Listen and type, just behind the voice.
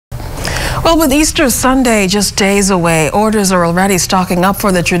Well, with Easter Sunday just days away, orders are already stocking up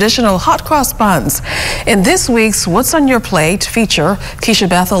for the traditional hot cross buns. In this week's What's on Your Plate feature, Keisha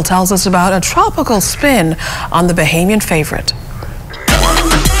Bethel tells us about a tropical spin on the Bahamian favorite.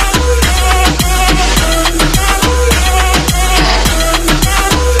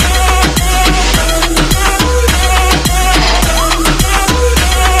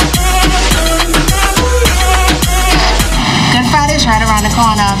 Right around the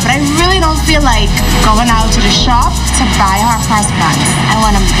corner, but I really don't feel like going out to the shop to buy hot cross buns. I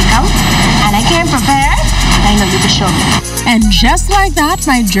want to make them, and I came prepared. I know you can show me. And just like that,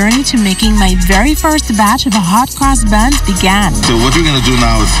 my journey to making my very first batch of hot cross buns began. So what we're going to do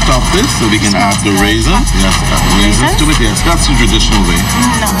now is stop this so we can add the raisins. Yes, raisins to it. Yes, that's the traditional way.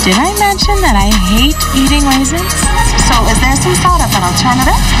 No. Did I mention that I hate eating raisins? So is there some sort of an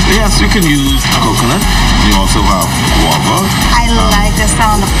alternative? Yes, you can use coconut. You also have guava. I like the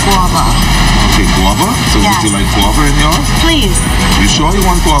sound of guava. Okay, guava? So yes. Would you like guava in yours? Please. You sure you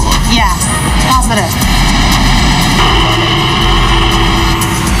want guava? Yes, positive.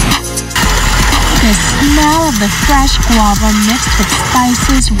 The smell of the fresh guava mixed with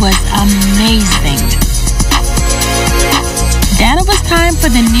spices was amazing. Then it was time for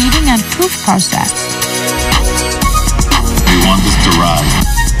the kneading and proof process. We want this to rise.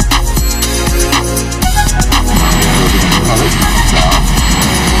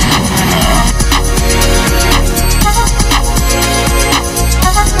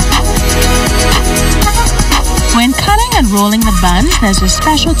 When cutting and rolling the buns, there's a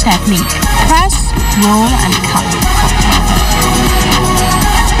special technique. Press, roll, and cut.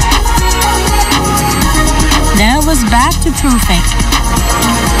 Then it was back to proofing.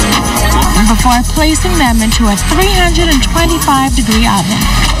 Before placing them into a 325-degree oven.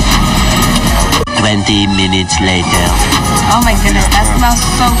 20 minutes later. Oh my goodness, that smells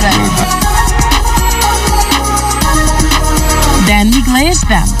so good. Then we glazed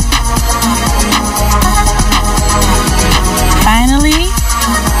them. Finally,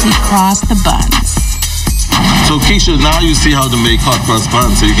 we crossed the buns. So Keisha, now you see how to make hot cross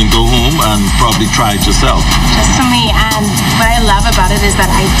buns, so you can go home and probably try it yourself. Just for me, and what I love about it is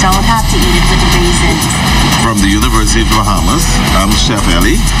that I don't have to eat it with raisins. From the University of the Bahamas, I'm Chef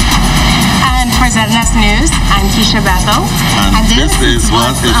Ellie. And for ZNS News, I'm Keisha Bethel. And this is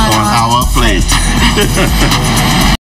what is on our plate.